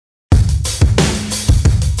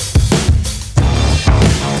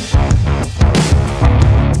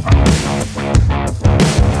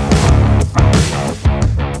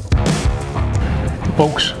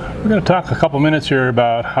folks, we're going to talk a couple minutes here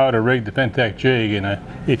about how to rig the Fintech jig, and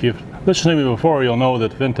if you've listened to me before, you'll know that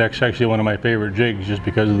the Fintech's actually one of my favorite jigs just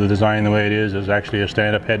because of the design the way it is. It's actually a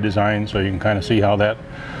stand-up head design, so you can kind of see how that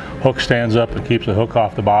hook stands up and keeps the hook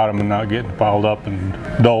off the bottom and not getting fouled up and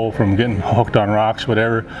dull from getting hooked on rocks,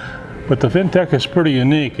 whatever. But the Fintech is pretty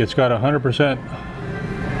unique. It's got 100%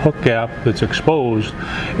 hook gap that's exposed,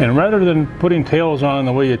 and rather than putting tails on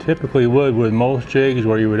the way you typically would with most jigs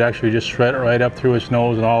where you would actually just thread it right up through its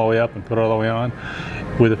nose and all the way up and put it all the way on,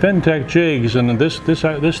 with the Fintech jigs, and this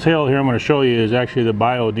tail here I'm going to show you is actually the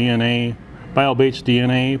BioBaits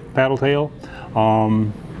DNA paddle tail.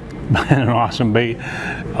 An awesome bait.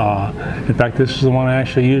 In fact, this is the one I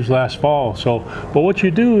actually used last fall. But what you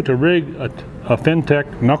do to rig a Fintech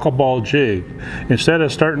knuckleball jig, instead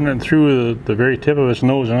of starting it through the very tip of its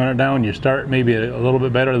nose and run it down, you start maybe a little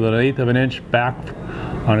bit better than 1/8 of an inch back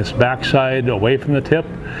on its back side away from the tip,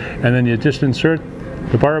 and then you just insert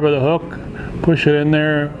the barb of the hook, push it in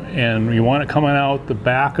there, and you want it coming out the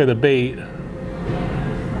back of the bait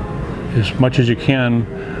as much as you can,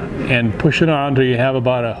 and push it on until you have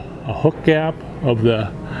about a hook gap of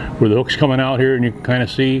where the hook's coming out here, and you can kind of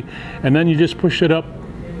see, and then you just push it up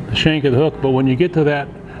the shank of the hook. But when you get to that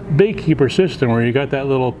bait keeper system where you got that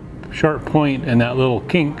little sharp point and that little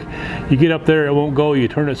kink, you get up there, it won't go, you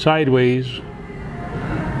turn it sideways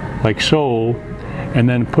like so, and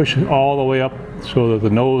then push it all the way up so that the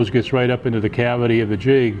nose gets right up into the cavity of the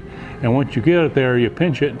jig, and once you get it there, you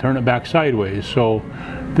pinch it and turn it back sideways. So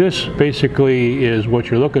this basically is what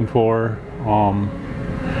you're looking for,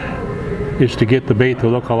 is to get the bait to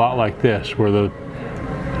look a lot like this, where the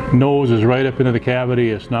nose is right up into the cavity.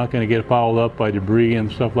 It's not going to get fouled up by debris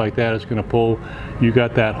and stuff like that. It's going to pull. You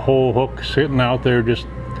got that whole hook sitting out there just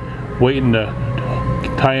waiting to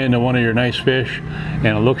tie into one of your nice fish, and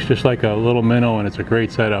it looks just like a little minnow, and it's a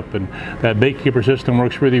great setup. And that bait keeper system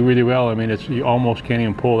works really, really well. I mean, you almost can't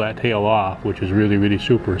even pull that tail off, which is really, really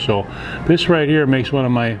super. So this right here makes one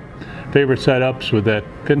of my favorite setups with that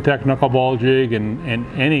Fintech knuckleball jig, and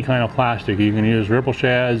any kind of plastic. You can use ripple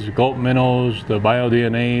shads, gulp minnows, the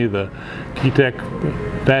BioDNA, the Keytech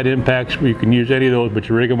fat impacts. You can use any of those, but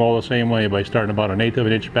you rig them all the same way by starting about 1/8 of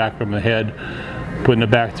an inch back from the head, putting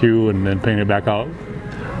it back through, and then painting it back out.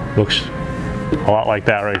 Looks a lot like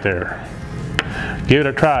that right there. Give it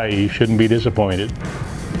a try, you shouldn't be disappointed.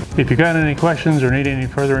 If you got any questions or need any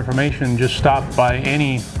further information, just stop by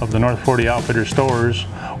any of the North 40 Outfitter stores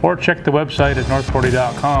or check the website at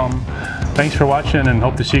north40.com. Thanks for watching, and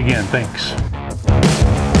hope to see you again. Thanks.